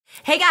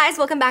Hey guys,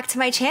 welcome back to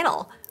my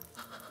channel.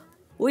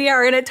 We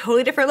are in a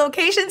totally different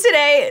location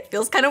today. It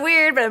feels kind of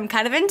weird, but I'm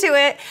kind of into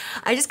it.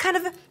 I just kind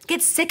of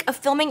get sick of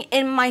filming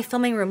in my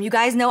filming room. You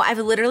guys know I've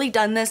literally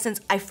done this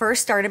since I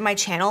first started my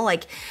channel.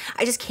 Like,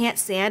 I just can't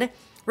stand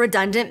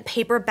redundant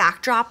paper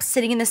backdrops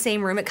sitting in the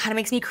same room. It kind of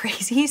makes me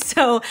crazy.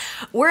 So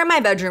we're in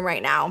my bedroom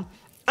right now.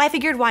 I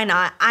figured why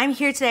not? I'm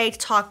here today to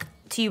talk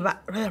to you about,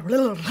 I'm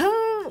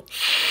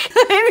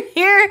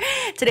here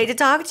today to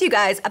talk to you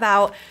guys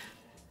about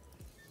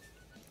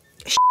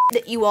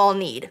that you all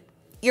need.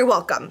 You're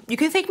welcome. You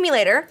can thank me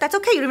later. That's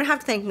okay, you don't even have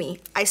to thank me.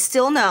 I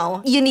still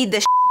know you need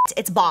this shit.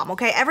 It's bomb,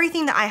 okay?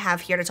 Everything that I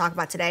have here to talk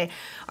about today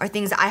are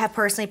things that I have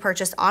personally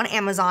purchased on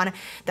Amazon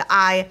that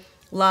I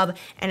love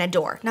and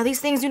adore. Now, these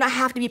things do not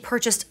have to be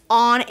purchased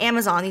on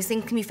Amazon. These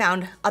things can be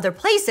found other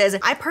places.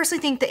 I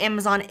personally think that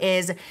Amazon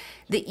is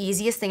the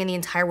easiest thing in the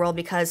entire world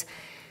because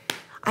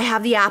I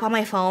have the app on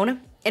my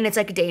phone and it's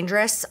like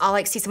dangerous. I'll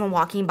like see someone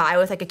walking by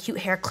with like a cute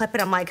hair clip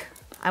and I'm like,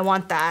 I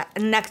want that.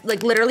 And next,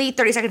 like literally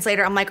 30 seconds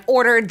later, I'm like,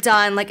 order,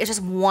 done. Like it's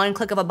just one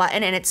click of a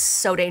button and it's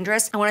so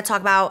dangerous. I wanna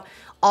talk about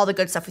all the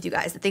good stuff with you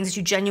guys, the things that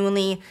you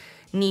genuinely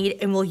need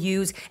and will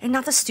use, and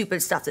not the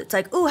stupid stuff that's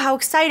like, ooh, how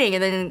exciting.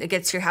 And then it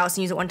gets to your house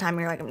and you use it one time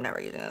and you're like, I'm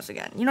never using this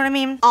again. You know what I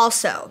mean?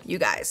 Also, you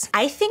guys,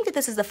 I think that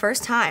this is the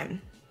first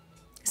time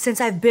since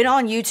I've been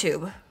on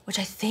YouTube, which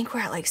I think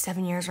we're at like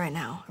 7 years right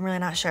now. I'm really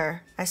not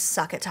sure. I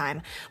suck at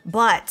time.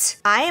 But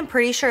I am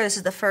pretty sure this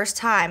is the first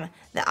time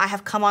that I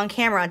have come on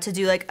camera to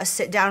do like a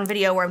sit down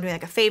video where I'm doing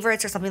like a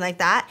favorites or something like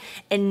that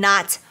and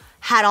not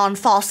had on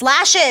false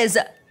lashes.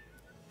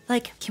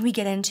 Like, can we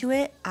get into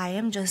it? I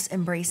am just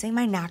embracing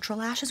my natural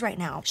lashes right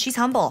now. She's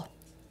humble.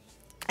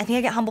 I think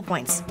I get humble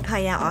points. Hi,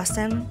 yeah,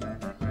 Austin.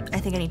 I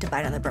think I need to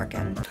buy another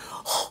Birkin.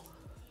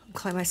 I'm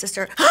calling my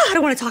sister. I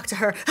don't want to talk to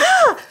her.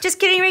 Just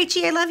kidding,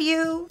 Rachie, I love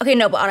you. Okay,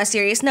 no, but on a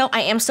serious note,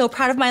 I am so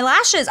proud of my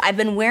lashes. I've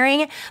been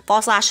wearing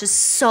false lashes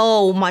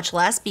so much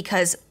less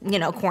because, you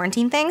know,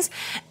 quarantine things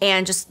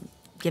and just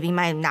giving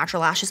my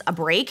natural lashes a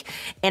break.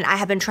 And I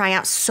have been trying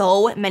out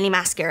so many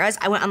mascaras.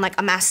 I went on like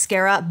a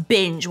mascara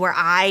binge where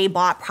I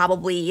bought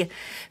probably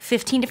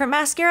 15 different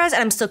mascaras and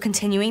I'm still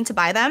continuing to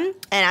buy them.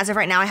 And as of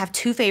right now, I have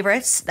 2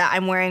 favorites that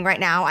I'm wearing right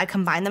now. I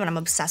combine them and I'm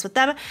obsessed with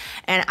them.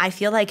 And I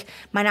feel like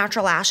my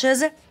natural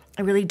lashes,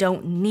 I really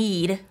don't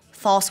need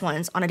false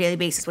ones on a daily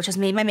basis, which has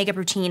made my makeup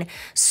routine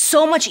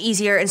so much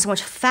easier and so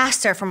much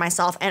faster for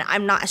myself. And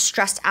I'm not as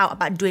stressed out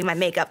about doing my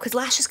makeup because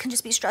lashes can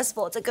just be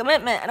stressful. It's a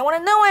commitment. I don't want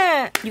to know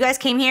it. You guys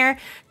came here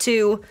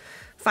to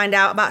find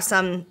out about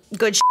some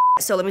good shit.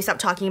 So let me stop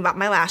talking about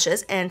my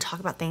lashes and talk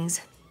about things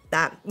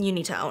that you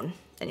need to own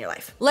in your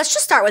life. Let's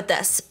just start with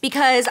this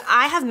because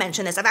I have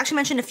mentioned this. I've actually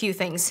mentioned a few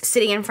things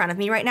sitting in front of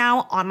me right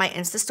now on my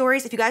Insta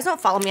stories. If you guys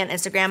don't follow me on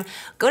Instagram,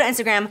 go to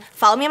Instagram,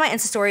 follow me on my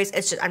Insta stories.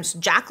 I'm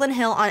just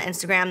Jaclynhill on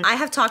Instagram. I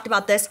have talked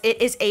about this.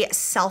 It is a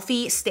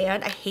selfie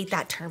stand. I hate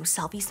that term,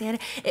 selfie stand.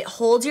 It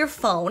holds your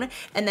phone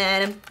and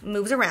then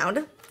moves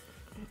around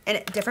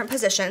in different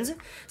positions.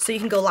 So you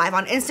can go live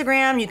on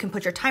Instagram, you can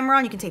put your timer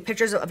on, you can take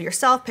pictures of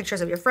yourself,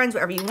 pictures of your friends,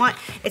 whatever you want.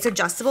 It's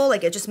adjustable,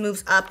 like it just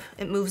moves up,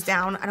 it moves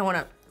down.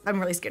 I'm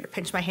really scared to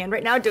pinch my hand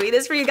right now doing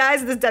this for you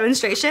guys, this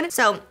demonstration.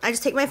 So I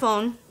just take my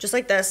phone, just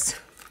like this,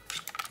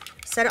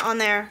 set it on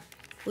there,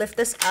 lift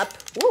this up,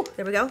 woo,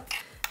 there we go,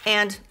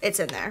 and it's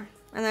in there.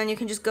 And then you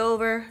can just go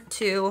over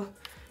to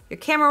your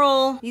camera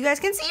roll. You guys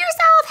can see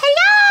yourself,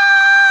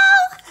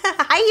 hello!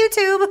 Hi,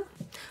 YouTube.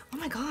 Oh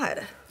my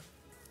God,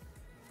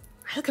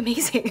 I look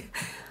amazing.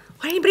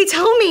 Why didn't anybody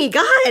tell me?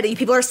 God, you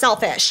people are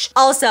selfish.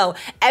 Also,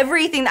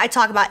 everything that I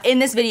talk about in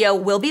this video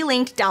will be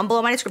linked down below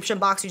in my description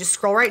box. You just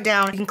scroll right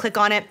down, you can click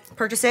on it,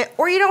 purchase it,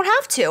 or you don't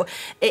have to.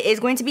 It is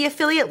going to be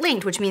affiliate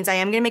linked, which means I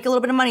am gonna make a little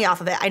bit of money off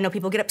of it. I know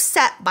people get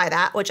upset by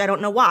that, which I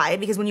don't know why,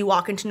 because when you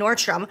walk into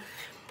Nordstrom,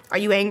 are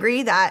you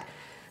angry that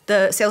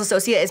the sales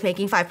associate is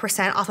making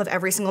 5% off of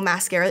every single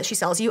mascara that she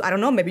sells you? I don't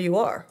know, maybe you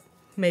are.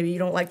 Maybe you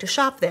don't like to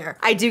shop there.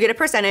 I do get a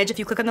percentage if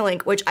you click on the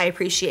link, which I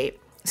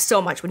appreciate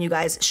so much when you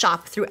guys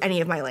shop through any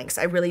of my links.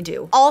 I really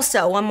do.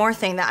 Also, one more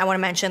thing that I want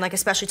to mention, like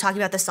especially talking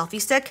about the selfie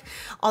stick,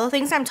 all the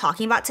things I'm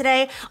talking about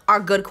today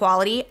are good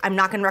quality. I'm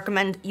not going to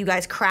recommend you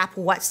guys crap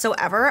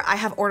whatsoever. I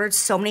have ordered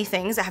so many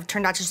things that have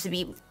turned out just to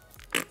be,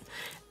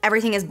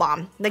 everything is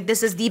bomb. Like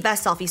this is the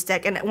best selfie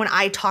stick. And when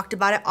I talked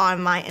about it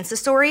on my Insta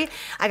story,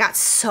 I got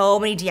so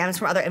many DMs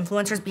from other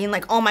influencers being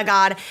like, oh my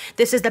God,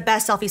 this is the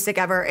best selfie stick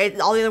ever.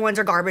 All the other ones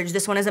are garbage.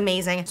 This one is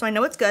amazing. So I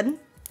know it's good and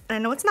I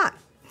know it's not.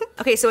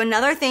 Okay, so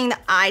another thing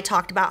that I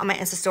talked about on my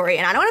Insta story,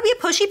 and I don't wanna be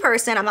a pushy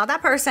person, I'm not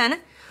that person,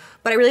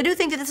 but I really do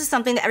think that this is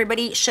something that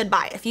everybody should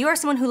buy. If you are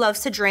someone who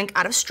loves to drink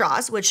out of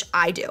straws, which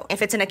I do.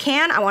 If it's in a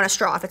can, I want a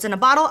straw. If it's in a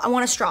bottle, I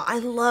want a straw. I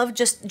love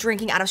just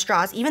drinking out of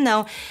straws, even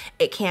though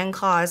it can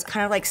cause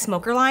kind of like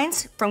smoker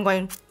lines from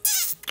going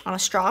on a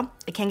straw.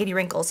 It can give you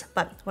wrinkles,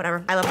 but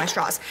whatever, I love my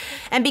straws.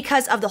 And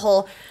because of the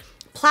whole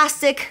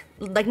plastic,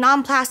 like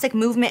non-plastic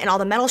movement and all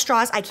the metal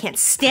straws. I can't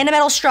stand a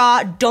metal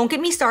straw. Don't get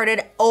me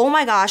started. Oh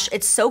my gosh,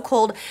 it's so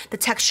cold. The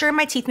texture in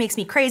my teeth makes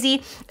me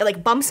crazy. It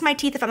like bumps my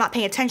teeth if I'm not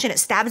paying attention. It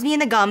stabs me in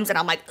the gums and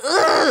I'm like,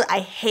 ugh, I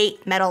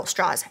hate metal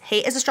straws.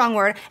 Hate is a strong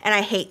word, and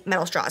I hate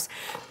metal straws.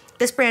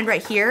 This brand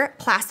right here,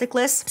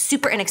 plasticless,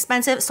 super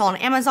inexpensive, sold on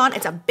Amazon.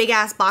 It's a big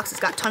ass box. It's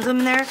got tons of them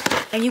in there.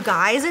 And you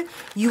guys,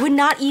 you would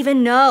not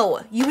even know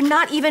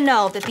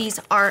that these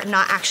are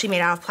not actually made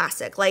out of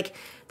plastic. Like,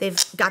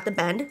 they've got the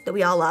bend that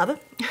we all love.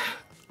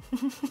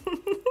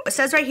 It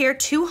says right here,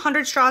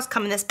 200 straws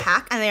come in this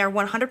pack, and they are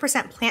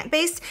 100%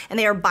 plant-based, and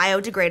they are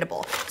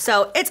biodegradable.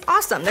 So it's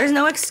awesome. There's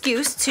no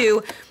excuse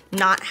to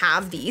not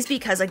have these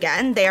because,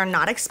 again, they are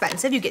not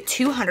expensive. You get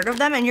 200 of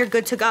them and you're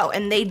good to go.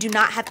 And they do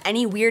not have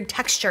any weird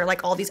texture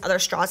like all these other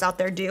straws out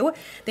there do.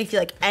 They feel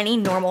like any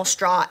normal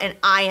straw, and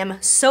I am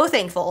so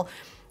thankful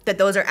that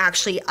those are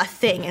actually a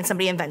thing and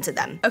somebody invented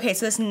them. Okay,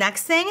 so this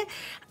next thing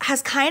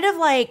has kind of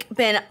like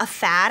been a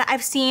fad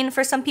I've seen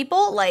for some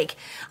people. Like,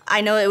 I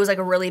know it was like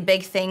a really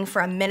big thing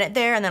for a minute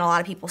there, and then a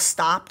lot of people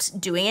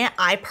stopped doing it.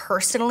 I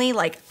personally,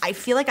 like, I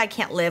feel like I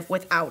can't live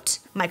without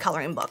my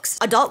coloring books.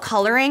 Adult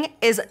coloring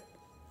is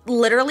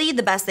literally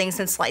the best thing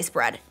since sliced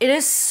bread. It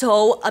is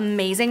so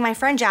amazing. My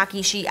friend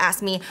Jackie, she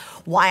asked me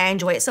why I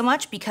enjoy it so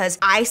much, because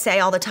I say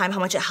all the time how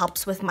much it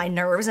helps with my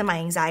nerves and my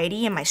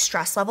anxiety and my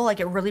stress level.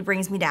 Like, it really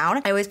brings me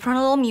down. I always put on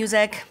a little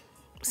music.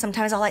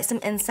 Sometimes I'll light some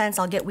incense,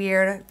 I'll get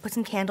weird, put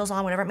some candles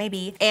on, whatever it may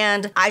be.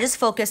 And I just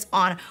focus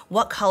on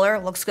what color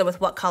looks good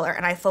with what color.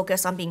 And I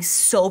focus on being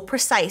so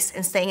precise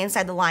and staying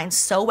inside the lines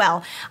so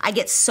well. I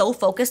get so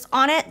focused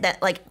on it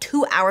that like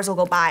 2 hours will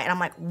go by and I'm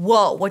like,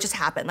 whoa, what just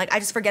happened? Like, I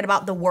just forget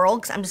about the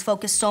world because I'm just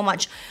focused so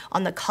much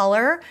on the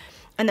color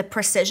and the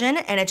precision,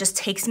 and it just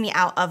takes me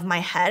out of my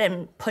head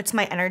and puts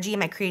my energy and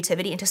my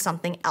creativity into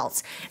something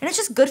else. And it's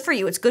just good for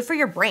you. It's good for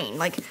your brain.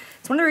 Like,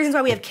 it's one of the reasons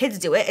why we have kids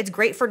do it. It's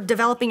great for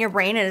developing your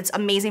brain, and it's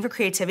amazing for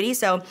creativity.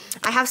 So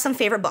I have some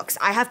favorite books.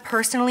 I have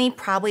personally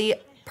probably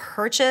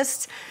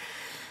purchased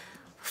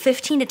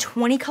 15 to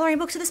 20 coloring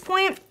books at this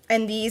point,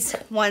 and these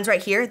ones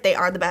right here, they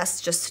are the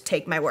best, just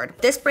take my word.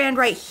 This brand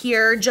right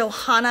here,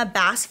 Johanna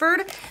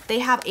Basford, they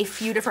have a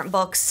few different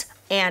books,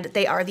 and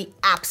they are the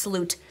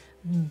absolute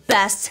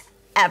best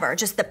ever.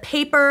 Just the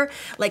paper,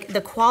 like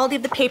the quality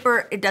of the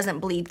paper, it doesn't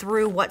bleed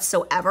through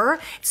whatsoever.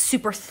 It's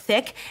super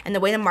thick, and the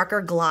way the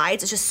marker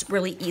glides, it's just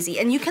really easy.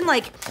 And you can,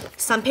 like,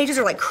 some pages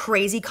are like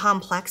crazy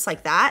complex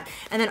like that,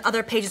 and then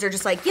other pages are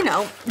just like, you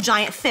know,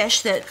 giant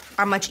fish that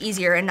are much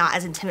easier and not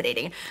as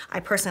intimidating. I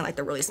personally like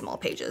the really small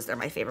pages. They're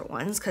my favorite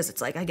ones because it's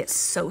like I get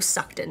so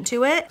sucked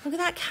into it. Look at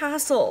that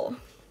castle.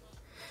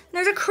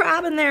 There's a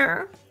crab in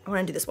there. I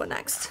wanna do this one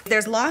next.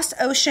 There's Lost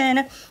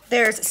Ocean,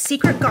 there's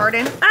Secret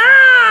Garden.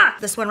 Ah!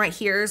 This one right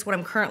here is what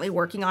I'm currently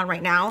working on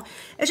right now.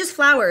 It's just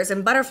flowers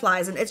and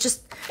butterflies, and it's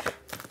just,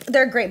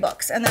 they're great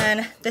books. And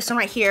then this one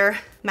right here,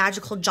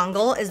 Magical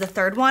Jungle, is the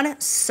third one.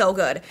 So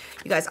good.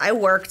 You guys, I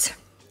worked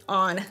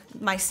on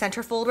my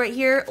centerfold right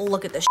here.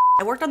 Look at this.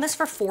 I worked on this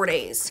for 4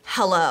 days.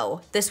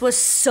 Hello. This was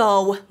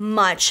so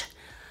much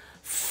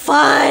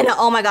fun.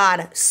 Oh my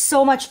God,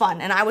 so much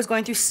fun. And I was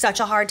going through such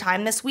a hard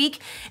time this week,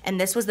 and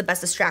this was the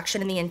best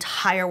distraction in the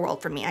entire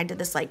world for me. I did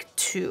this like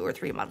 2 or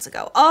 3 months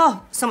ago.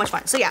 Oh, so much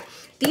fun. So yeah,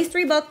 these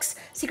 3 books,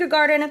 Secret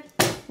Garden,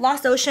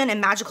 Lost Ocean,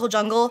 and Magical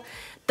Jungle,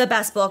 the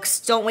best books.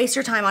 Don't waste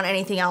your time on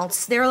anything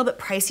else. They're a little bit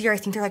pricier. I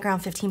think they're like around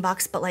 15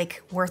 bucks, but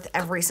like worth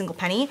every single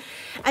penny.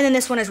 And then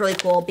this one is really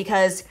cool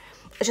because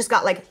it's just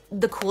got like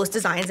the coolest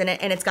designs in it,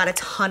 and it's got a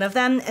ton of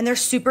them, and they're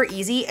super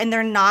easy, and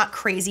they're not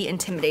crazy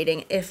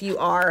intimidating if you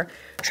are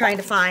trying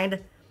to find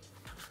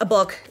a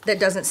book that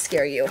doesn't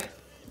scare you.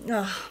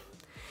 Ugh,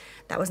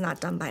 that was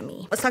not done by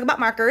me. Let's talk about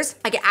markers.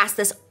 I get asked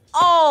this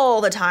all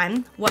the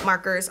time, what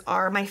markers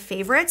are my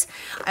favorites.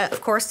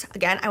 Of course,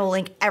 again, I will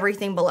link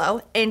everything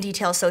below in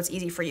detail so it's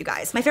easy for you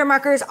guys. My favorite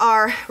markers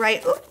are,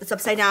 right, ooh, it's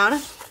upside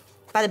down,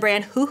 by the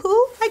brand Hoo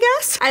Hoo, I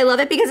guess. I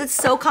love it because it's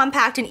so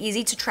compact and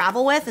easy to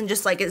travel with, and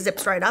just like it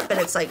zips right up and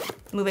it's like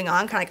moving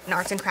on, kind of like an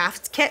arts and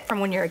crafts kit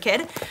from when you're a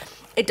kid.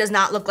 It does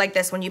not look like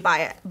this when you buy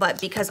it, but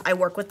because I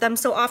work with them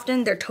so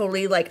often, they're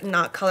totally like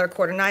not color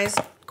coordinated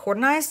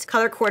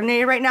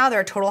right now. They're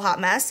a total hot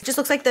mess. It just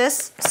looks like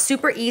this,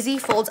 super easy,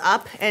 folds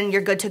up, and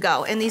you're good to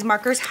go. And these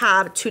markers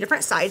have 2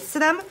 different sides to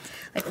them.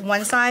 Like,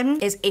 one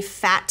side is a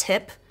fat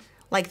tip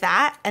like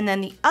that, and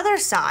then the other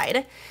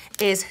side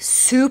is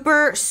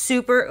super,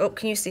 super, oh,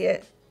 can you see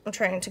it? I'm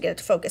trying to get it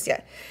to focus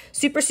yet.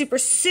 Super, super,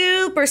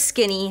 super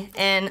skinny,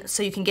 and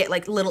so you can get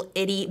like little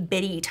itty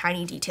bitty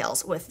tiny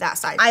details with that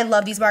side. I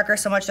love these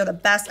markers so much. They're the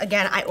best.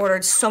 Again, I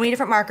ordered so many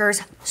different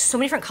markers, so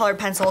many different colored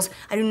pencils.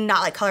 I do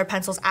not like colored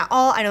pencils at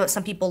all. I know that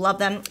some people love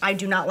them. I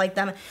do not like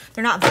them.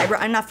 They're not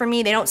vibrant enough for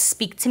me. They don't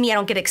speak to me. I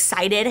don't get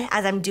excited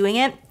as I'm doing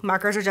it.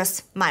 Markers are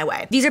just my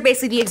way. These are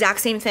basically the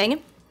exact same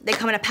thing. They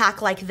come in a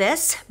pack like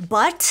this,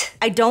 but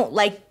I don't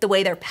like the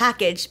way they're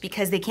packaged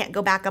because they can't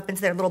go back up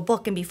into their little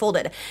book and be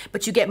folded.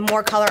 But you get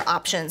more color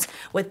options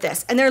with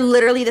this. And they're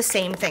literally the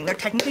same thing. They're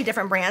technically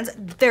different brands.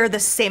 They're the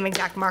same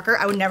exact marker.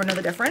 I would never know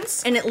the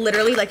difference. And it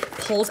literally like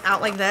pulls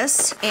out like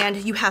this, and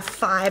you have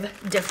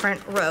 5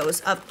 different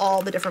rows of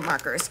all the different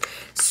markers.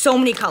 So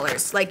many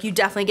colors. Like, you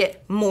definitely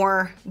get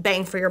more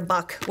bang for your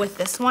buck with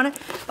this one,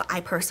 but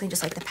I personally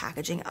just like the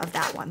packaging of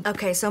that one.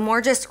 Okay, so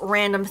more just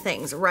random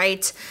things,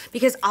 right?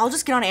 Because I'll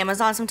just get on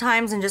Amazon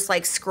sometimes and just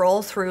like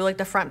scroll through like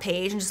the front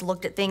page and just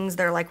look at things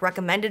that are like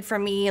recommended for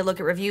me, look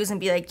at reviews and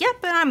be like, yep,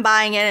 and I'm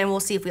buying it, and we'll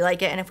see if we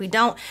like it. And if we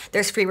don't,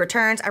 there's free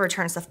returns. I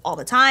return stuff all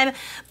the time,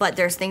 but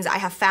there's things I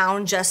have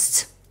found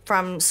just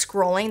from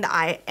scrolling that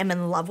I am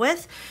in love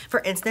with.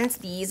 For instance,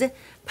 these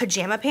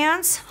pajama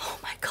pants. Oh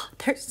my God,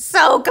 they're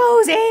so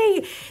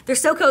cozy. They're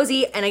so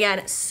cozy, and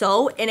again,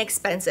 so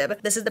inexpensive.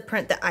 This is the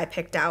print that I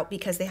picked out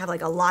because they have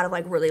like a lot of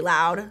like really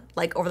loud,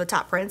 like over the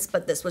top prints,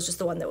 but this was just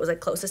the one that was like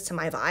closest to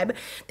my vibe.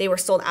 They were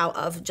sold out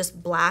of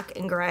just black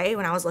and gray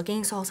when I was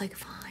looking, so I was like,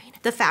 fine.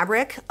 The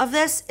fabric of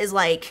this is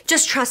like,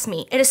 just trust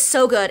me, it is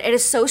so good. It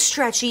is so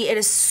stretchy. It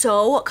is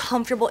so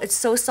comfortable. It's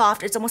so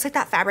soft. It's almost like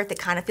that fabric that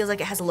kind of feels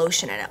like it has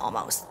lotion in it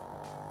almost.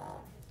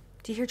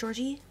 Do you hear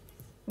Georgie?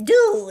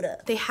 Dude.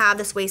 They have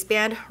this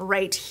waistband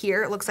right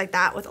here. It looks like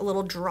that with a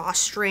little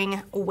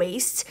drawstring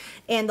waist.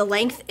 And the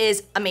length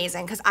is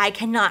amazing because I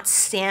cannot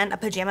stand a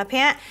pajama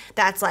pant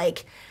that's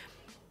like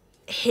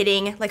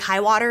hitting like high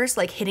waters,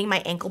 like hitting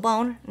my ankle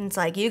bone. And it's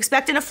like, you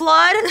expecting a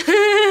flood?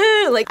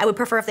 Like, I would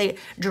prefer if they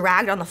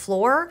dragged on the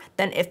floor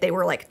than if they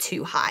were like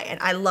too high. And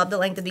I love the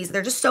length of these.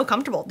 They're just so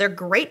comfortable. They're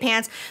great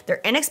pants.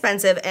 They're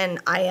inexpensive, and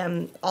I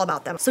am all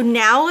about them. So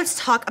now let's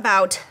talk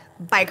about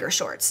biker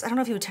shorts. I don't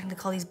know if you would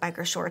technically call these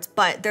biker shorts,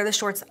 but they're the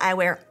shorts I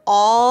wear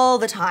all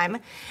the time.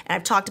 And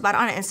I've talked about it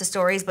on Insta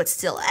stories, but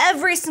still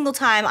every single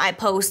time I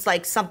post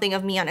like something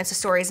of me on Insta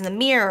stories in the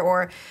mirror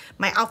or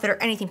my outfit or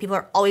anything, people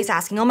are always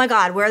asking, oh my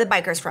God, where are the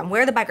bikers from?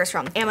 Where are the bikers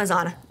from?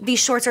 Amazon. These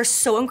shorts are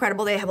so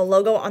incredible. They have a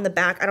logo on the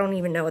back. I don't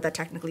even know what that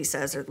technically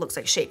says, or it looks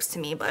like shapes to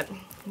me, but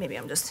maybe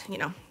I'm just, you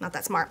know, not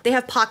that smart. They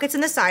have pockets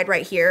in the side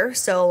right here.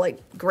 So like,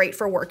 great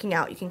for working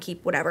out. You can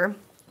keep whatever,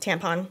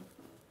 tampon,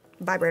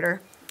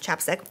 vibrator,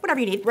 chapstick, whatever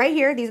you need. Right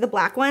here, these are the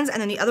black ones. And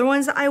then the other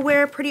ones that I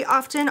wear pretty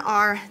often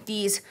are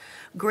these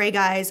gray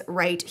guys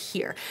right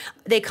here.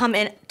 They come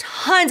in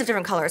tons of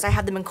different colors. I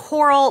have them in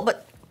coral,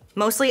 but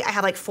mostly I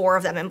have like 4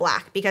 of them in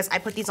black because I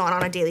put these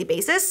on a daily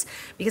basis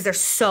because they're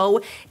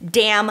so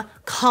damn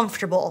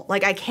comfortable.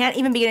 Like, I can't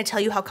even begin to tell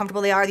you how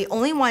comfortable they are. The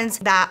only ones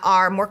that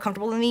are more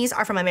comfortable than these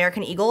are from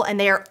American Eagle, and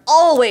they are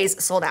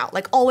always sold out.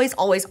 Like, always,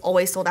 always,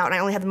 always sold out. And I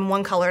only have them in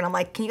 1 color, and I'm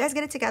like, can you guys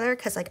get it together?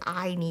 Because like,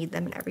 I need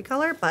them in every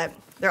color, but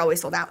they're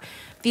always sold out.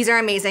 These are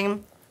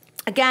amazing.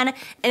 Again,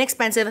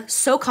 inexpensive,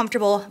 so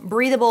comfortable,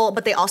 breathable,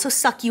 but they also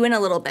suck you in a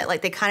little bit.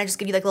 Like, they kind of just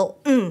give you like a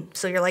little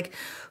so you're like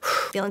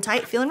feeling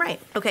tight, feeling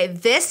right. Okay,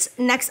 this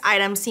next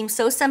item seems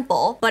so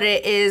simple, but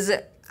it is,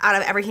 out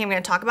of everything I'm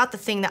gonna talk about, the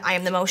thing that I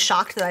am the most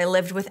shocked that I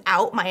lived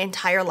without my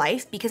entire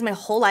life, because my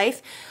whole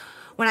life,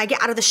 when I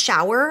get out of the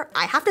shower,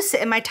 I have to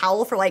sit in my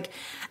towel for like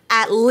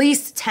at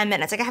least 10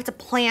 minutes. Like, I have to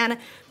plan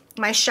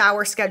my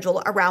shower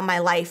schedule around my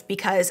life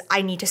because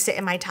I need to sit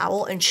in my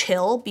towel and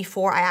chill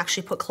before I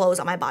actually put clothes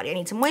on my body. I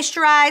need to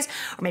moisturize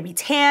or maybe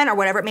tan or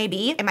whatever it may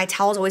be, and my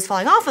towel is always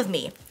falling off of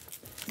me.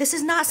 This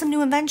is not some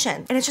new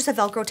invention, and it's just a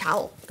Velcro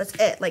towel. That's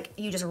it. Like,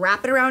 you just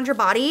wrap it around your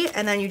body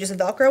and then you just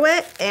Velcro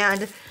it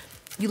and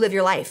you live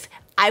your life.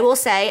 I will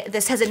say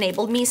this has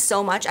enabled me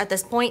so much at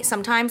this point.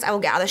 Sometimes I will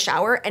get out of the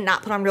shower and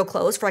not put on real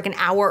clothes for like an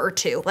hour or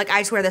 2. Like,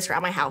 I just wear this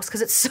around my house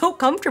because it's so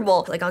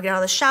comfortable. Like, I'll get out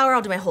of the shower,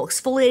 I'll do my whole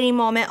exfoliating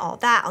moment, all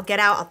that. I'll get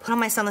out, I'll put on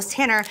my sunless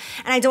tanner,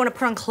 and I don't want to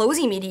put on clothes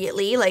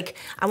immediately. Like,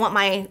 I want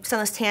my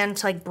sunless tan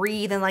to like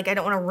breathe, and like, I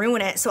don't want to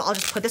ruin it. So I'll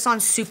just put this on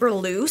super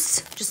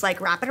loose, just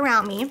like wrap it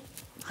around me.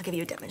 I'll give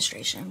you a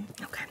demonstration.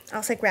 Okay, I'll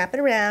just like wrap it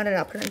around and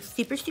I'll put it on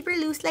super, super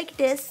loose like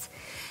this.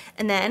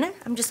 And then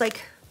I'm just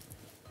like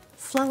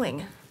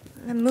flowing.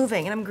 And I'm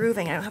moving and I'm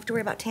grooving. I don't have to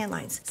worry about tan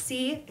lines.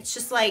 See, it's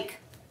just like,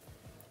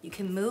 you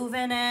can move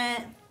in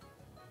it.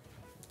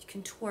 You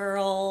can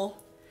twirl.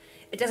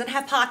 It doesn't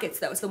have pockets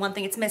though. It's the one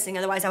thing it's missing.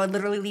 Otherwise I would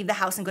literally leave the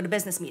house and go to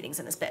business meetings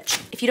in this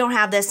bitch. If you don't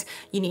have this,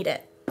 you need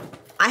it.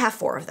 I have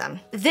 4 of them.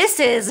 This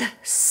is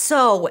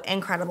so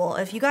incredible.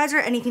 If you guys are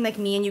anything like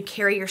me and you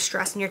carry your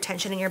stress and your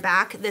tension in your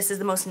back, this is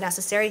the most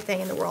necessary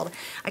thing in the world.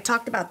 I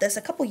talked about this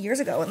a couple years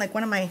ago in like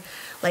one of my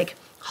like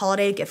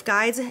holiday gift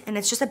guides, and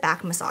it's just a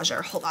back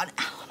massager. Hold on,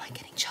 ow, am I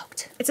getting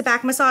choked? It's a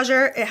back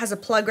massager. It has a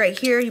plug right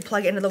here. You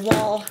plug it into the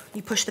wall,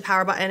 you push the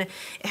power button.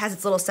 It has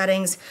its little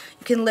settings.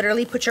 You can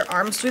literally put your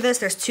arms through this.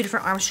 There's 2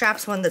 different arm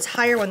straps, one that's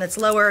higher, one that's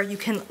lower. You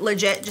can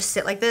legit just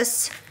sit like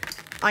this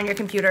on your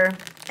computer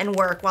and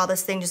work while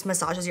this thing just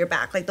massages your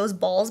back. Like, those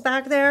balls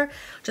back there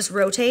just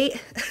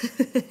rotate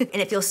and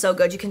it feels so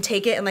good. You can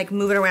take it and like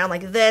move it around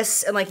like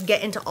this and like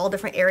get into all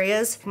different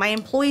areas. My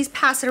employees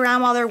pass it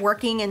around while they're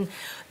working and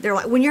they're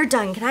like, when you're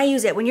done, can I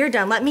use it? When you're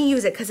done, let me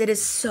use it, because it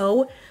is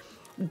so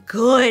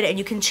good. And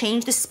you can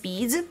change the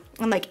speeds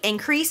and like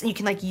increase, and you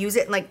can like use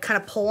it and like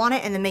kind of pull on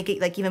it and then make it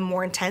like even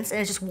more intense,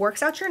 and it just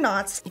works out your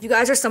knots. If you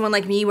guys are someone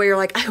like me where you're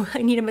like,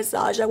 I need a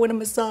massage, I want a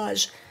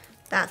massage,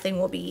 that thing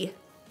will be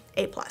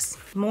A+.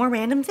 More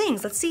random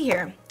things, let's see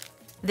here.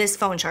 This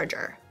phone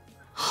charger.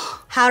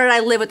 How did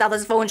I live without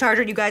this phone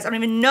charger, you guys? I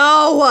don't even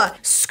know.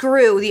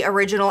 Screw the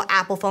original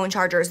Apple phone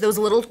chargers. Those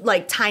little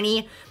like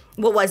tiny,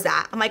 what was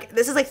that? I'm like,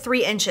 this is like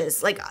 3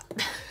 inches. Like, I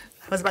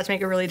was about to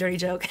make a really dirty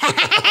joke.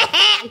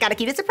 Gotta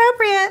keep this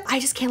appropriate. I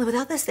just can't live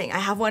without this thing. I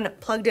have one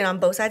plugged in on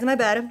both sides of my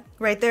bed,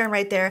 right there and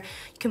right there.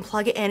 You can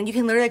plug it in. You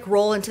can literally like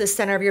roll into the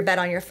center of your bed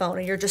on your phone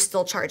and you're just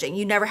still charging.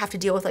 You never have to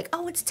deal with like,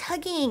 oh, it's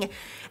tugging.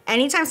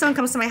 Anytime someone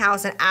comes to my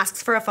house and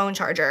asks for a phone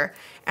charger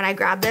and I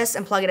grab this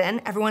and plug it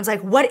in, everyone's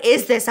like, what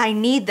is this? I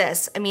need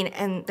this. I mean,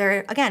 and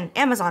they're, again,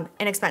 Amazon,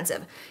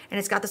 inexpensive. And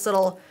it's got this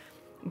little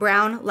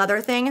brown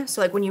leather thing. So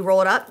like when you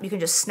roll it up, you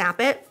can just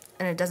snap it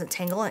and it doesn't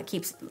tangle, and it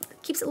keeps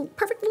a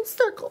perfect little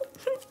circle.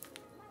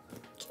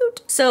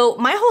 Cute. So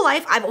my whole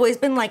life, I've always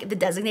been like the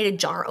designated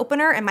jar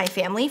opener in my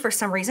family. For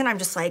some reason, I'm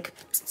just like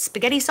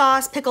spaghetti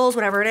sauce, pickles,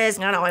 whatever it is.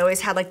 I don't know, I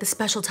always had like the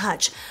special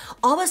touch.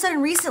 All of a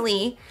sudden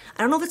recently,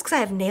 I don't know if it's because I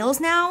have nails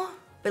now,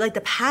 but like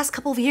the past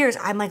couple of years,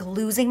 I'm like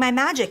losing my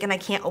magic and I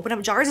can't open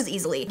up jars as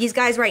easily. These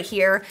guys right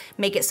here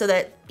make it so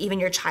that even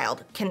your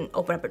child can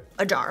open up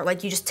a jar.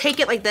 Like you just take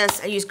it like this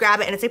and you just grab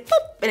it and it's like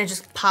boop, and it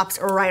just pops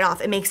right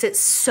off. It makes it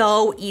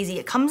so easy.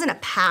 It comes in a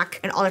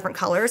pack in all different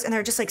colors and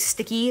they're just like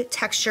sticky,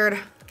 textured,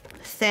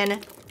 thin,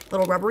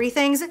 little rubbery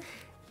things,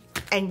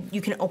 and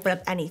you can open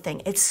up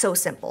anything. It's so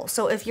simple.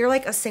 So if you're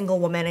like a single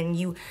woman and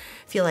you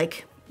feel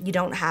like you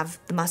don't have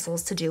the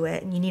muscles to do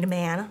it and you need a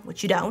man,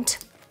 which you don't,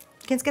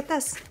 you can get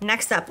this.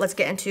 Next up, let's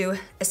get into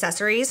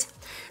accessories.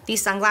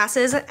 These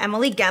sunglasses,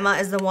 Emily Gemma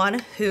is the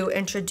one who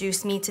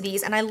introduced me to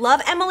these, and I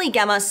love Emily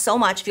Gemma so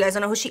much. If you guys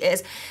don't know who she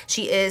is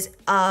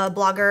a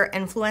blogger,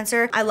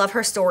 influencer. I love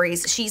her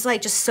stories. She's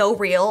like just so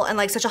real and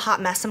like such a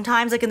hot mess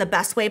sometimes, like in the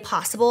best way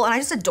possible, and I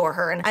just adore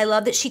her. And I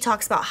love that she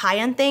talks about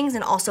high-end things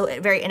and also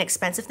very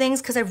inexpensive things,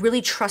 because I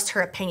really trust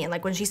her opinion.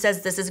 Like when she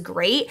says this is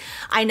great,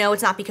 I know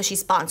it's not because she's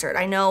sponsored.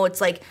 I know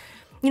it's like,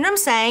 you know what I'm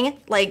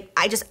saying? Like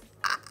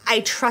I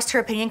trust her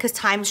opinion, because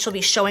times she'll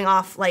be showing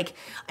off like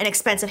an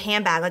expensive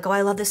handbag, like, oh,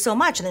 I love this so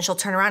much. And then she'll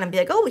turn around and be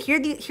like, oh, here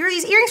are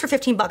these earrings for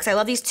 15 bucks. I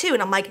love these too.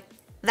 And I'm like,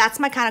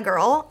 that's my kind of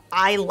girl.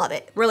 I love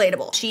it.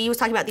 Relatable. She was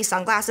talking about these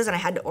sunglasses and I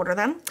had to order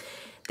them.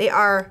 They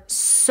are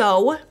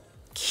so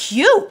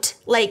cute.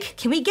 Like,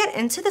 can we get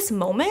into this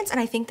moment? And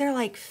I think they're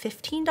like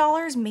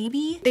 $15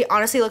 maybe. They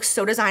honestly look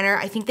so designer.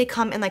 I think they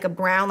come in like a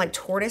brown, like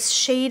tortoise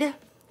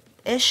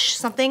shade-ish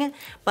something,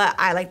 but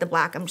I like the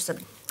black.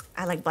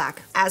 I like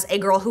black. As a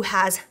girl who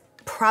has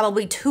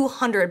probably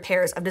 200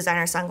 pairs of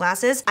designer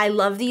sunglasses, I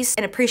love these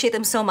and appreciate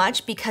them so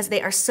much because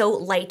they are so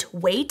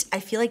lightweight. I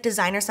feel like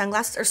designer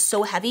sunglasses are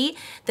so heavy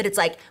that it's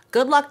like,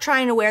 good luck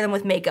trying to wear them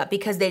with makeup,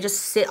 because they just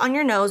sit on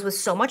your nose with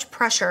so much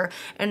pressure,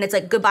 and it's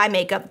like goodbye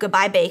makeup,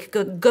 goodbye bake,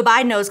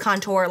 goodbye nose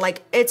contour,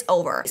 like it's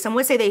over. Some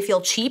would say they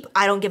feel cheap.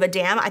 I don't give a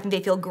damn. I think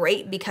they feel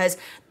great because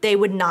they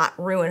would not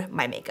ruin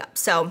my makeup.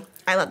 So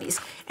I love these.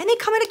 And they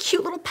come in a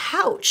cute little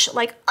pouch.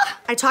 Like,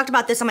 I talked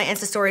about this on my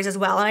Insta stories as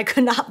well, and I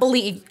could not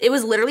believe it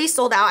was literally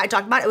sold out. I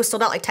talked about it was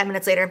sold out like 10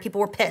 minutes later and people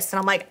were pissed. And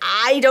I'm like,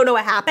 I don't know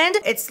what happened.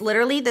 It's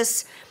literally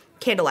this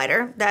candle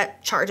lighter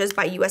that charges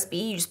by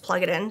USB. You just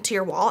plug it into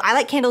your wall. I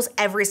light candles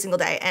every single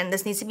day, and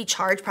this needs to be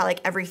charged probably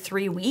like every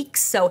 3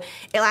 weeks. So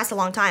it lasts a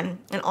long time.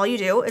 And all you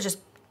do is just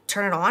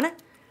turn it on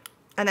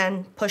and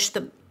then push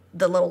the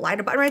little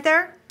lighter button right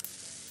there.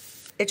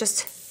 It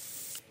just,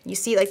 you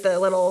see like the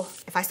little,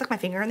 if I stuck my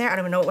finger in there, I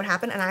don't even know what would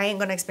happen, and I ain't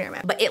gonna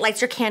experiment. But it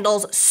lights your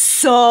candles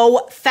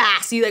so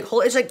fast. You like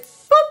hold it, it's like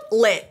boop,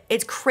 lit.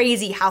 It's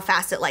crazy how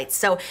fast it lights.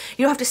 So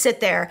you don't have to sit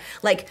there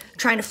like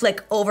trying to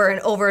flick over and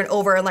over and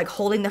over and like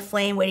holding the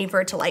flame waiting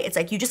for it to light. It's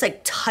like you just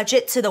like touch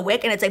it to the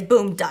wick and it's like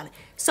boom, done.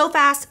 So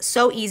fast,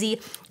 so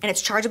easy, and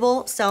it's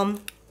chargeable, so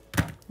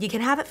you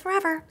can have it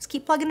forever. Just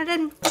keep plugging it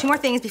in. 2 more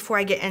things before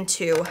I get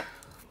into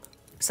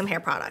some hair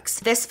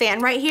products. This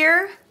fan right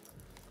here,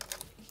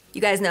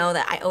 you guys know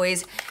that I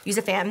always use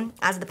a fan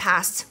as of the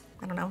past,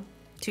 I don't know,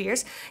 2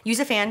 years. Use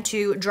a fan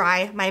to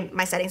dry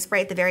my setting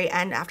spray at the very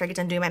end after I get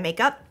done doing my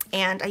makeup.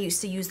 And I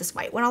used to use this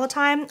white one all the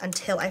time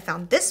until I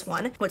found this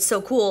one. What's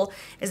so cool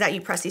is that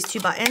you press these 2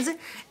 buttons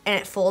and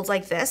it folds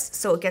like this,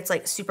 so it gets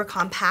like super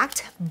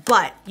compact.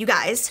 But you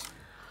guys,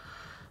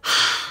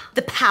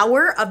 the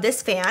power of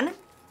this fan.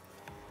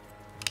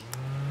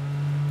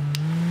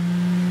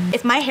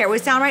 If my hair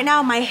was down right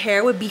now, my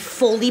hair would be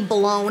fully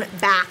blown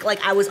back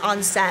like I was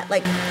on set.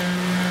 Like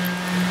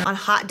on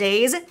hot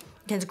days, you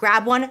can just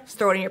grab one,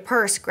 throw it in your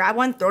purse, grab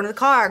one, throw it in the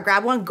car,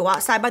 grab one, go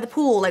outside by the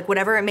pool, like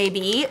whatever it may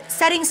be.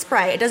 Setting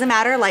spray, it doesn't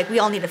matter, like we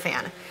all need a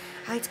fan.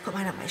 I like to put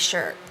mine on my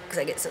shirt because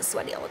I get so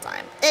sweaty all the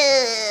time.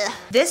 Ugh.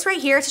 This right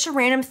here is such a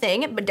random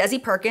thing, but Desi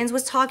Perkins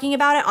was talking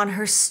about it on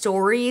her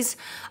stories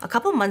a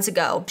couple months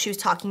ago. She was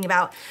talking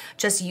about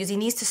just using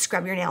these to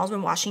scrub your nails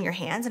when washing your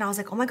hands. And I was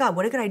like, oh my God,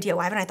 what a good idea.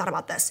 Why haven't I thought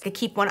about this? I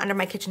keep one under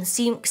my kitchen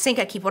sink.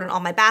 I keep one in all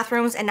my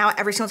bathrooms. And now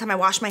every single time I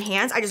wash my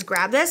hands, I just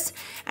grab this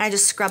and I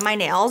just scrub my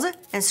nails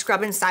and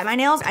scrub inside my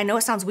nails. I know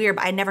it sounds weird,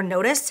 but I never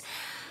noticed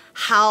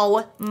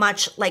how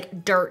much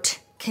like dirt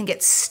can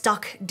get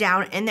stuck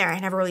down in there. I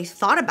never really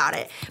thought about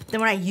it. But then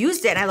when I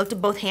used it and I looked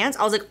at both hands,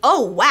 I was like,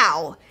 oh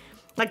wow.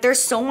 Like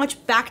there's so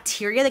much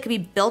bacteria that could be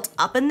built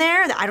up in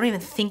there that I don't even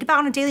think about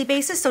on a daily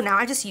basis. So now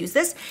I just use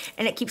this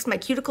and it keeps my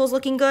cuticles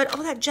looking good.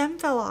 Oh, that gem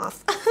fell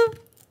off.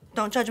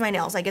 Don't judge my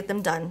nails, I get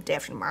them done day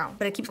after tomorrow.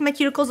 But it keeps my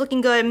cuticles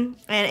looking good and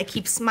it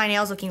keeps my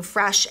nails looking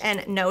fresh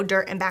and no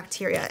dirt and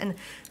bacteria. And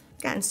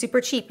again, super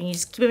cheap and you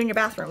just keep them in your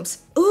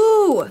bathrooms.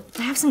 Ooh,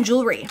 I have some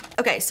jewelry.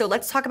 Okay, so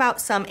let's talk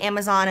about some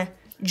Amazon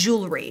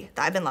jewelry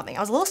that I've been loving. I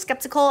was a little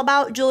skeptical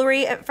about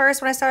jewelry at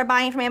first when I started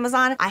buying from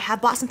Amazon. I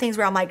have bought some things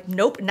where I'm like,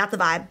 nope, not the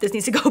vibe. This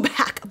needs to go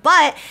back.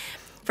 But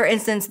for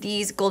instance,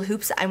 these gold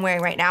hoops that I'm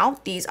wearing right now,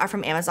 these are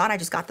from Amazon. I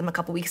just got them a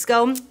couple weeks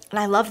ago and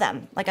I love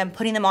them. Like I'm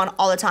putting them on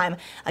all the time.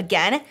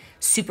 Again,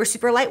 super,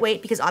 super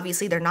lightweight because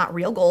obviously they're not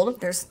real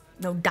gold. There's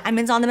no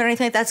diamonds on them or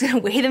anything like that. That's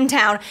gonna weigh them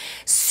down.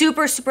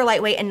 Super, super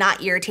lightweight and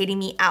not irritating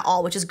me at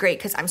all, which is great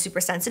because I'm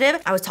super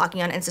sensitive. I was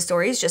talking on Insta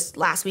stories just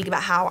last week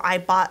about how I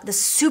bought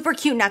this super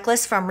cute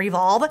necklace from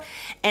Revolve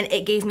and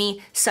it gave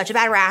me such a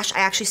bad rash. I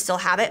actually still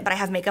have it, but I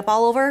have makeup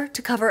all over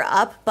to cover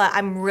up, but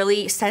I'm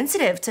really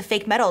sensitive to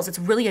fake metals. It's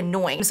really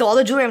annoying. So all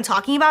the jewelry I'm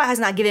talking about has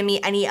not given me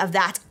any of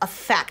that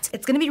effect.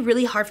 It's gonna be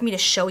really hard for me to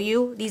show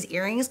you these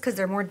earrings because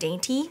they're more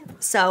dainty.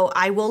 So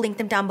I will link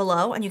them down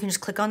below and you can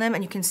just click on them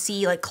and you can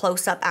see like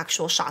close up actual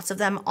shots of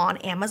them on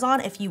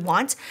Amazon if you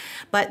want.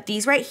 But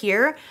these right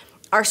here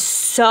are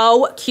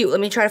so cute. Let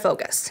me try to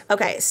focus.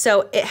 Okay,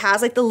 so it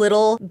has like the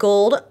little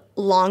gold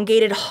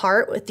elongated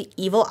heart with the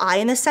evil eye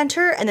in the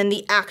center, and then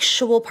the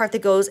actual part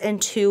that goes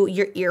into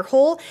your ear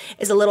hole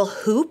is a little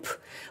hoop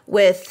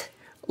with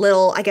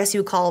little, I guess you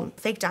would call them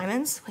fake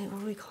diamonds. Wait, what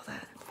do we call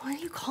that? What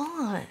do you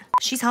call it?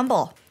 She's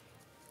humble.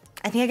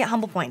 I think I get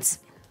humble points.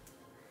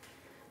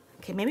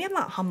 Okay, maybe I'm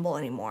not humble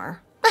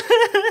anymore.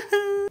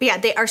 But yeah,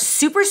 they are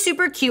super,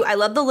 super cute. I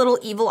love the little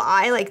evil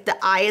eye, like the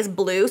eye is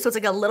blue, so it's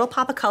like a little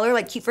pop of color,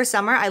 like cute for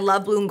summer. I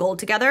love blue and gold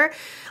together,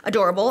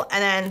 adorable.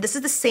 And then this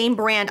is the same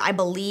brand, I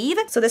believe.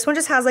 So this one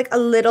just has like a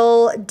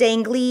little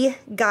dangly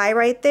guy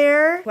right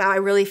there. Wow, I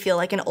really feel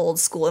like an old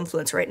school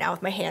influencer right now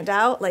with my hand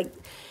out, like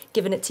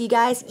giving it to you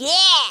guys. Yeah!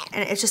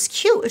 And it's just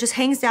cute. It just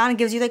hangs down and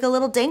gives you like a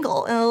little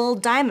dangle and a little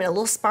diamond, a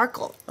little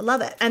sparkle. I love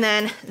it. And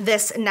then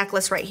this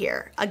necklace right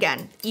here.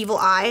 Again, evil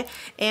eye.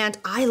 And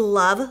I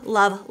love,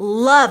 love,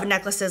 love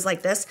necklaces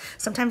like this.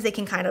 Sometimes they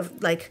can kind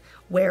of like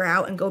wear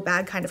out and go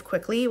bad kind of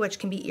quickly, which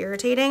can be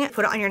irritating.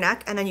 Put it on your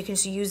neck and then you can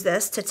just use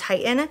this to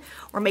tighten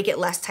or make it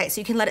less tight.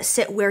 So you can let it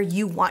sit where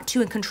you want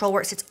to and control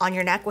where it sits on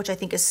your neck, which I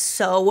think is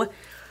so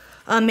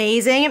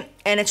amazing.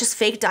 And it's just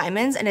fake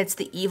diamonds and it's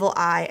the evil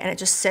eye and it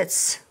just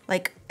sits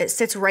like, it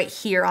sits right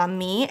here on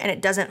me and it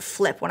doesn't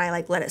flip when I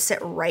like let it sit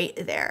right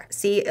there.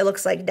 See, it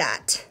looks like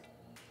that.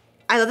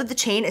 I love that the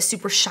chain is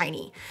super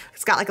shiny.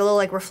 It's got like a little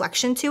like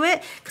reflection to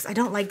it because I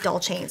don't like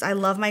dull chains. I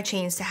love my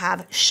chains to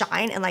have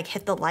shine and like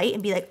hit the light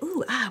and be like,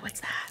 ooh, ah,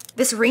 what's that?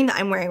 This ring that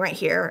I'm wearing right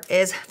here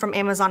is from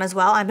Amazon as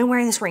well. I've been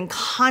wearing this ring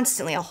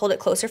constantly. I'll hold it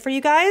closer for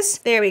you guys.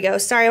 There we go.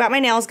 Sorry about my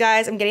nails,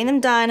 guys. I'm getting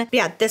them done. But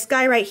yeah, this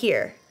guy right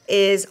here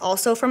is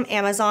also from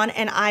Amazon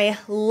and I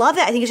love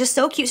it. I think it's just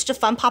so cute, such a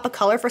fun pop of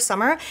color for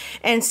summer.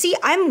 And see,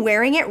 I'm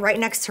wearing it right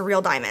next to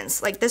real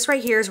diamonds. Like this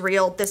right here is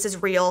real, this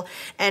is real,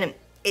 and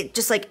it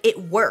just like, it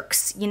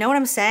works. You know what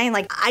I'm saying?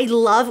 Like I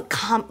love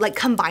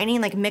combining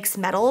like mixed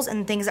metals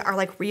and things that are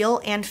like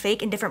real and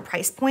fake in different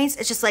price points.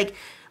 It's just like,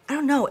 I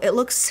don't know, it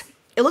looks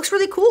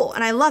really cool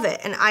and I love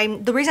it.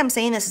 And the reason I'm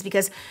saying this is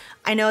because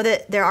I know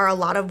that there are a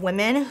lot of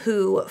women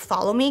who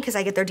follow me because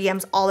I get their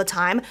DMs all the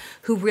time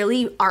who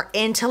really are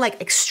into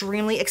like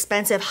extremely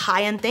expensive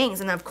high-end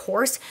things. And of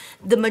course,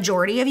 the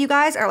majority of you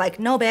guys are like,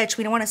 no bitch,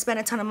 we don't want to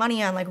spend a ton of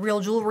money on like real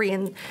jewelry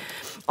and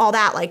all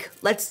that. Like,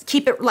 let's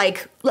keep it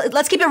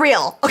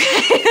real,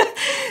 okay?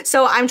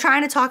 So I'm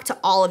trying to talk to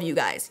all of you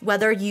guys,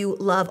 whether you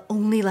love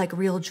only like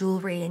real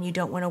jewelry and you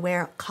don't want to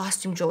wear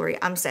costume jewelry.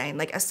 I'm saying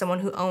like as someone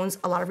who owns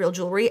a lot of real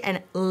jewelry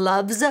and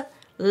loves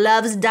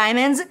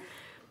diamonds,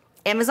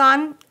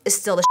 Amazon is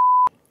still the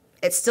shit.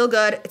 It's still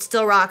good, it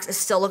still rocks, it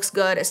still looks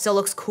good, it still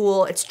looks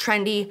cool, it's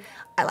trendy,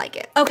 I like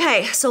it.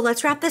 Okay, so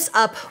let's wrap this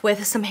up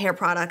with some hair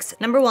products.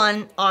 Number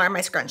one are my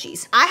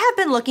scrunchies. I have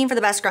been looking for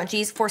the best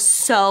scrunchies for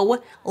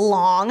so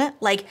long,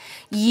 like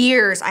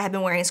years I have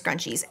been wearing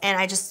scrunchies and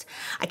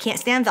I can't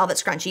stand velvet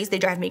scrunchies, they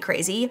drive me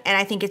crazy. And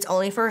I think it's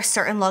only for a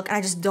certain look and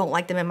I just don't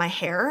like them in my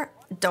hair.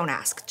 Don't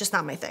ask, just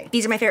not my thing.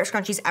 These are my favorite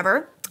scrunchies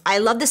ever. I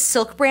love the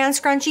Silk brand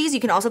scrunchies. You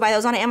can also buy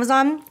those on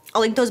Amazon.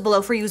 I'll link those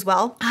below for you as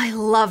well. I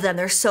love them.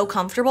 They're so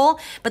comfortable,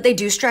 but they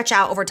do stretch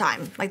out over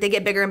time. Like they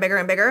get bigger and bigger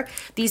and bigger.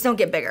 These don't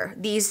get bigger.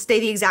 These stay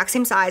the exact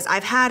same size.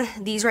 I've had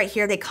these right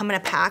here. They come in a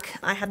pack.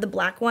 I have the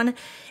black one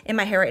in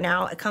my hair right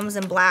now. It comes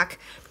in black,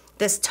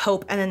 this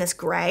taupe, and then this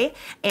gray,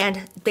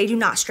 and they do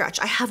not stretch.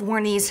 I have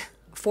worn these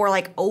for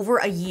like over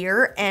a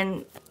year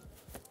and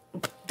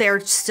they're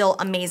still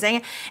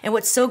amazing. And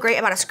what's so great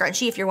about a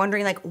scrunchie, if you're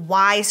wondering like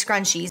why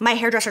scrunchies, my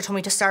hairdresser told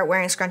me to start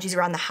wearing scrunchies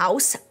around the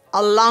house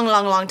a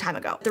long time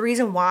ago. The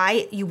reason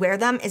why you wear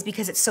them is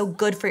because it's so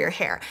good for your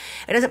hair.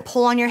 It doesn't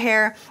pull on your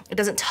hair. It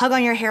doesn't tug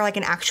on your hair like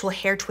an actual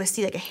hair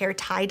twisty, like a hair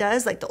tie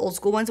does, like the old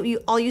school ones that we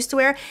all used to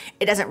wear.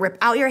 It doesn't rip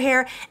out your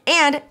hair,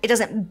 and it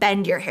doesn't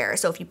bend your hair.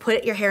 So if you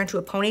put your hair into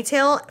a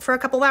ponytail for a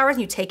couple of hours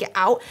and you take it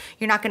out,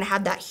 you're not gonna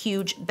have that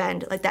huge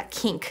bend, like that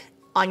kink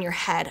on your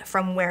head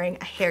from wearing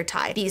a hair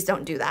tie. These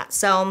don't do that.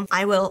 So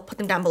I will put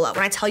them down below.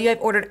 When I tell you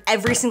I've ordered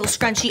every single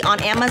scrunchie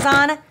on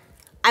Amazon,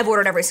 I've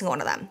ordered every single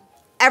one of them.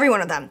 Every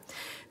one of them.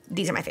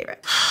 These are my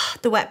favorite.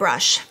 The wet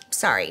brush.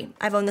 Sorry,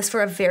 I've owned this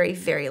for a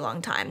very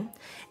long time.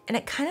 And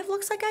it kind of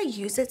looks like I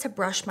used it to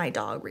brush my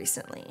dog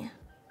recently.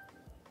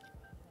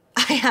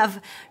 I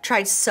have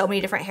tried so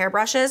many different hair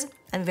brushes.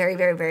 I'm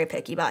very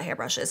picky about hair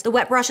brushes. The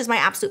wet brush is my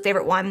absolute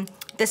favorite one.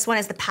 This one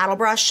is the paddle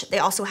brush. They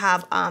also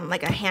have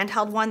like a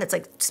handheld one that's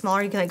like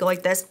smaller. You can like go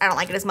like this. I don't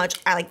like it as much.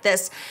 I like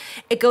this.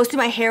 It goes through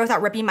my hair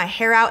without ripping my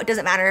hair out. It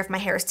doesn't matter if my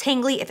hair is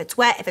tangly, if it's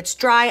wet, if it's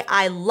dry.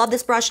 I love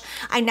this brush.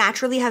 I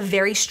naturally have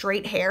very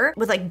straight hair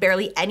with like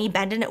barely any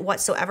bend in it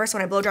whatsoever. So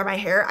when I blow dry my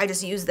hair, I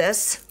just use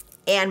this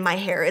and my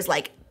hair is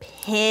like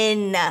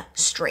pin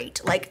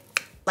straight, like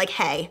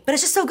hay. But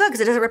it's just so good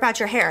because it doesn't rip out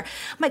your hair.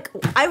 I'm like,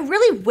 I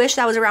really wish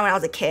that was around when I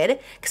was a kid,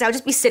 because I would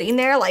just be sitting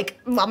there like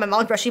while my mom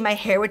was brushing my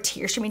hair with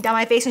tears streaming down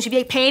my face, and she'd be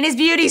like, pain is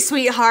beauty,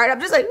 sweetheart. I'm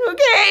just like,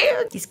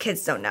 okay. These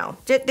kids don't know.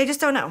 They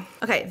just don't know.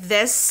 Okay,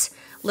 this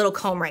little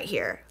comb right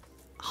here.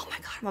 Oh my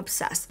God, I'm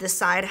obsessed. This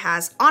side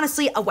has,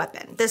 honestly, a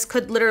weapon. This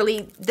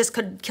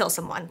could kill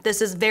someone.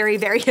 This is very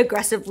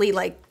aggressively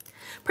like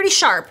pretty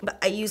sharp, but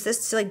I use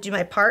this to like do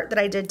my part that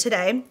I did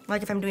today.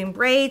 Like if I'm doing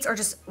braids or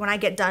just when I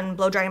get done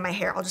blow drying my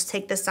hair, I'll just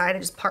take this side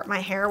and just part my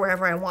hair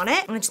wherever I want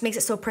it. And it just makes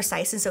it so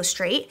precise and so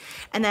straight.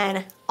 And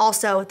then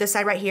also this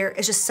side right here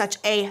is just such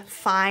a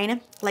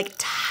fine, like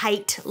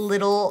tight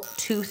little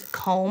tooth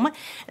comb. And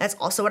that's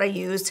also what I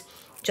used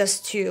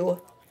just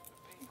to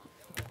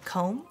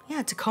comb?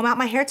 Yeah, to comb out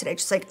my hair today.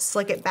 Just like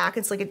slick it back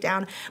and slick it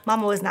down.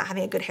 Mama was not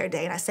having a good hair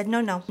day, and I said,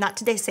 no, not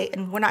today,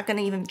 Satan. We're not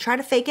gonna even try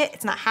to fake it.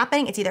 It's not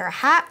happening. It's either a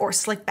hat or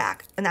slick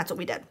back, and that's what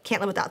we did. Can't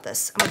live without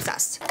this. I'm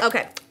obsessed.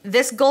 Okay,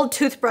 this gold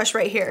toothbrush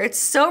right here. It's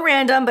so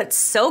random, but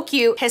so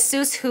cute.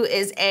 Jesus, who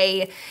is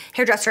a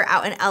hairdresser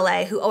out in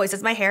LA, who always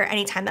does my hair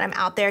anytime that I'm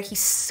out there. He's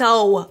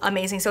so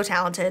amazing, so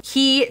talented.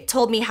 He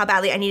told me how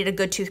badly I needed a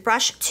good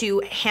toothbrush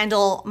to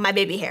handle my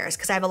baby hairs,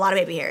 because I have a lot of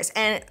baby hairs.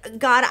 And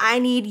God, I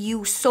need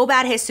you so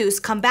bad, Jesus.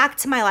 Come back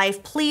to my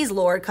life. Please,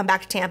 Lord, come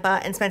back to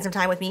Tampa and spend some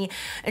time with me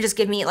and just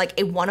give me like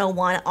a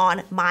 101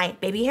 on my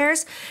baby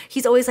hairs.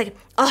 He's always like,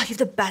 oh, you have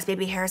the best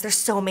baby hairs. They're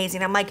so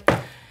amazing. I'm like,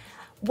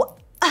 what?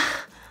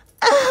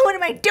 What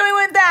am I doing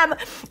with them?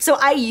 So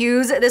I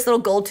use this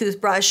little gold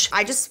toothbrush.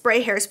 I just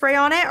spray hairspray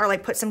on it or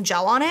like put some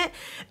gel on it,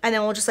 and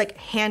then we'll just like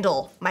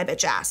handle my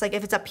bitch ass. Like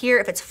if it's up here,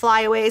 if it's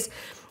flyaways,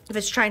 if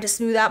it's trying to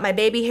smooth out my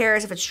baby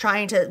hairs, if it's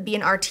trying to be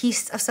an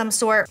artiste of some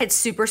sort. It's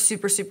super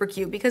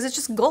cute because it's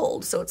just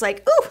gold. So it's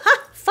like, ooh,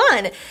 ha,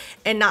 fun.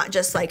 And not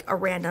just like a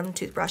random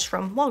toothbrush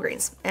from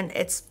Walgreens. And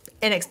it's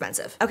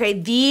inexpensive. Okay,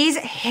 these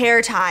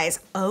hair ties,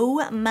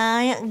 oh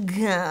my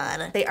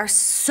God. They are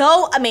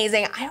so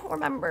amazing. I don't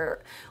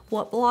remember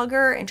what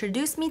blogger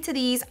introduced me to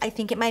these. I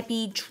think it might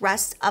be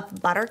Dressed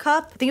Up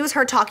Buttercup. I think it was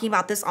her talking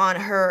about this on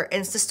her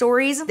Insta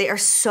stories. They are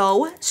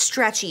so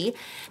stretchy.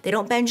 They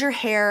don't bend your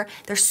hair.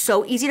 They're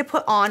so easy to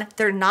put on.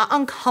 They're not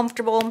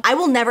uncomfortable. I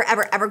will never,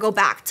 ever go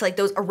back to like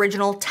those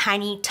original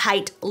tiny,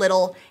 tight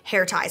little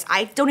hair ties.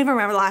 I don't even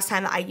remember the last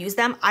time that I used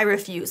them. I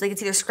refuse. Like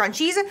it's either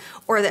scrunchies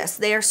or this.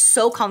 They are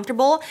so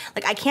comfortable.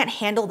 Like I can't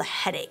handle the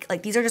headache.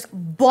 Like these are just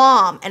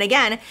bomb. And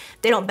again,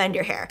 they don't bend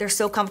your hair. They're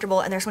so comfortable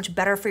and they're so much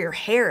better for your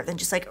hair than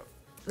just like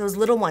those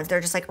little ones.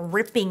 They're just like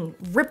ripping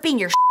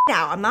your shit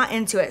out. I'm not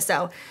into it.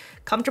 So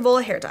comfortable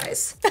hair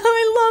ties.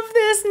 I love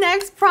this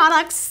next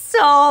product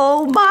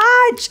so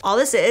much. All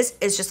this is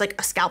just like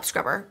a scalp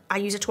scrubber. I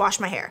use it to wash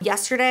my hair.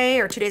 Yesterday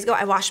or 2 days ago,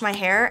 I washed my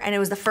hair, and it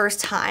was the first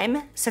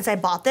time since I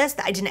bought this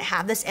that I didn't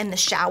have this in the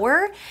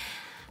shower.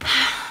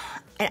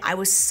 And I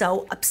was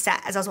so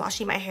upset as I was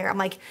washing my hair. I'm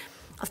like,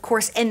 of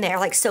course, in there,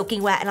 like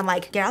soaking wet. And I'm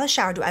like, get out of the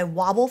shower. Do I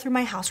wobble through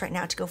my house right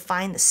now to go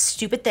find this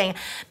stupid thing?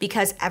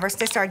 Because ever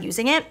since I started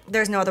using it,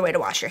 there's no other way to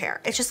wash your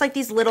hair. It's just like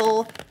these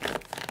little,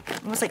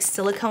 almost like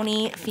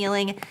silicone-y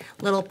feeling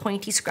little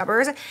pointy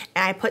scrubbers. And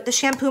I put the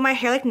shampoo in my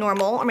hair like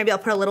normal, or maybe I'll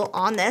put a little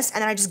on this,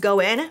 and then I just go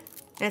in, and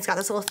it's got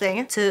this little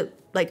thing to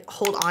like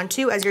hold on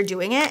to as you're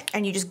doing it.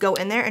 And you just go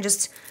in there and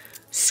just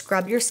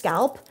scrub your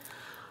scalp.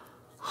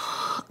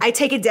 I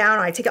take it down,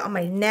 I take it on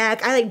my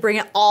neck. I like bring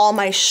it all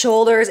my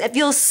shoulders. It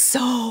feels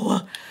so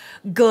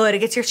good. It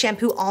gets your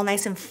shampoo all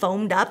nice and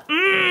foamed up.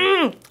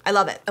 I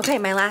love it. Okay,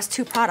 my last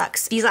two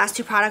products. These last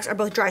two products are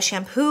both dry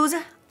shampoos.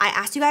 I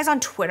asked you guys on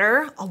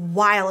Twitter a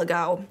while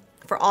ago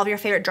for all of your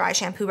favorite dry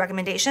shampoo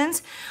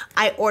recommendations.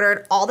 I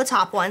ordered all the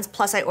top ones,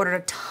 plus I ordered a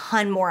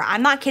ton more.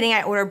 I'm not kidding,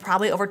 I ordered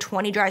probably over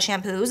 20 dry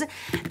shampoos,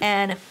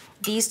 and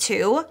these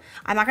two,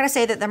 I'm not gonna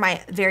say that they're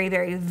my very,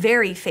 very,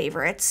 very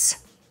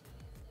favorites.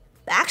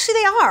 Actually,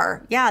 they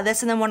are. Yeah,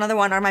 this and then one other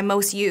one are my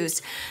most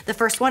used. The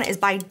first one is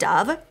by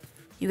Dove.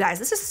 You guys,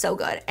 this is so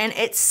good, and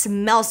it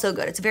smells so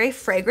good. It's very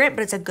fragrant,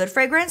 but it's a good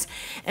fragrance.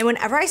 And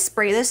whenever I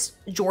spray this,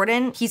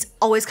 Jordan, he's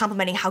always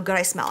complimenting how good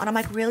I smell. And I'm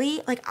like,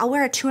 really? Like, I'll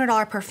wear a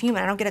 $200 perfume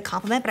and I don't get a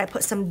compliment, but I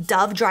put some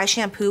Dove dry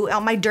shampoo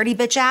on my dirty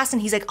bitch ass,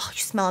 and he's like, oh,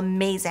 you smell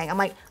amazing. I'm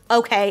like,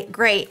 okay,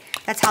 great.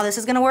 That's how this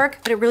is gonna work,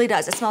 but it really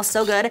does. It smells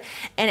so good,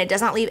 and it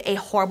does not leave a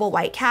horrible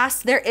white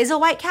cast. There is a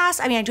white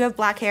cast. I mean, I do have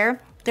black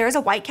hair. There is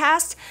a white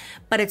cast,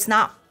 but it's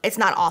not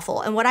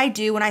awful. And what I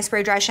do when I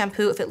spray dry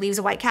shampoo, if it leaves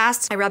a white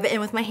cast, I rub it in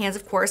with my hands,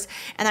 of course,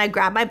 and then I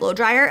grab my blow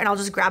dryer and I'll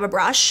just grab a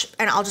brush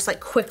and I'll just like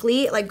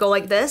quickly like go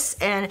like this.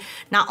 And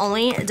not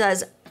only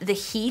does the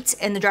heat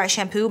and the dry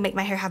shampoo make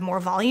my hair have more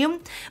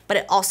volume, but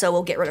it also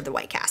will get rid of the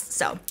white cast.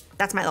 So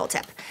that's my little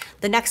tip.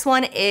 The next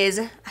one is,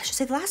 I should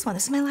say the last one.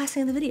 This is my last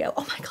thing in the video.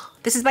 Oh my God.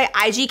 This is by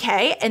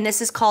IGK, and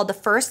this is called the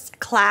First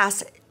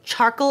Class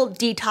Charcoal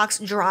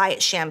Detox Dry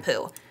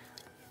Shampoo.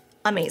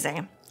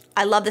 Amazing.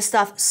 I love this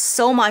stuff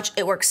so much.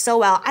 It works so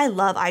well. I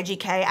love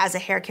IGK as a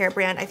hair care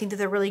brand. I think that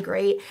they're really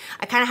great.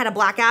 I kind of had a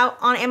blackout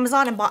on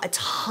Amazon and bought a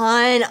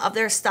ton of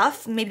their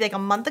stuff maybe like a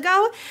month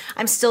ago.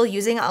 I'm still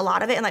using a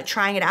lot of it and like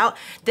trying it out.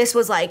 This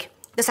was like,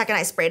 the second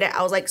I sprayed it,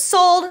 I was like,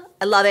 sold.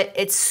 I love it.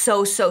 It's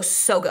so, so,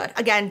 so good.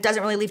 Again,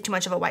 doesn't really leave too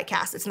much of a white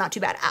cast. It's not too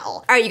bad at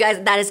all. All right, you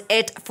guys, that is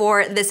it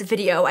for this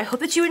video. I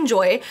hope that you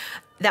enjoy.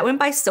 That went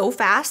by so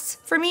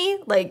fast for me,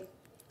 like,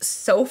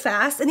 so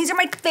fast. And these are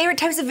my favorite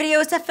types of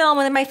videos to film,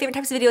 and they're my favorite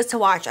types of videos to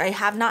watch. I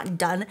have not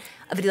done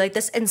a video like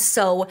this in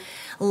so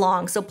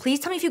long. So please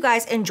tell me if you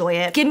guys enjoy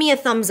it. Give me a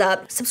thumbs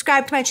up,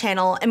 subscribe to my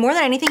channel, and more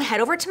than anything, head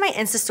over to my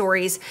Insta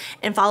stories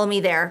and follow me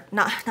there.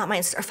 Not my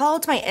Insta, follow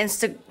to my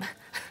Insta.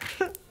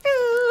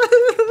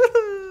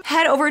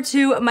 Head over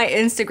to my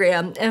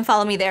Instagram and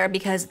follow me there,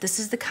 because this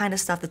is the kind of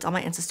stuff that's on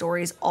my Insta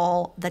stories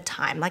all the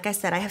time. Like I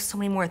said, I have so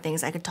many more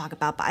things I could talk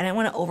about, but I didn't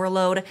want to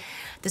overload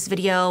this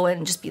video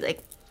and just be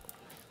like,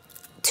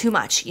 too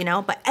much, you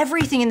know? But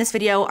everything in this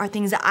video are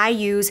things that I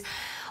use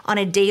on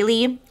a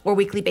daily or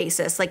weekly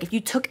basis. Like if you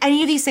took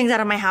any of these things out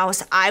of my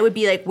house, I would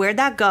be like, where'd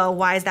that go?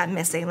 Why is that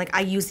missing? Like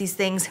I use these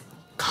things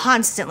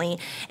constantly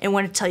and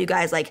want to tell you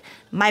guys like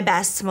my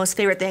best, most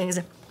favorite things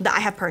that I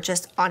have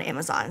purchased on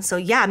Amazon. So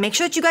yeah, make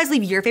sure that you guys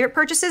leave your favorite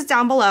purchases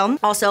down below.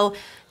 Also,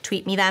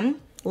 tweet me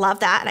them. Love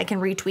that, and I can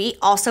retweet.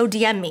 Also,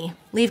 DM me.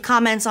 Leave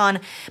comments on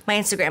my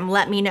Instagram.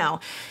 Let me know.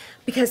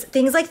 Because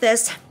things like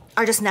this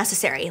are just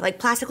necessary. Like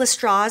plasticless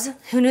straws,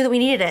 who knew that we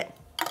needed it?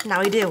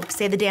 Now we do.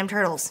 Save the damn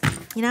turtles.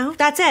 You know?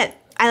 That's it.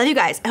 I love you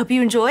guys. I hope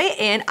you enjoy,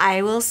 and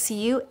I will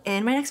see you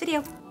in my next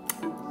video.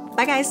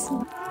 Bye,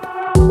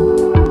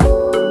 guys.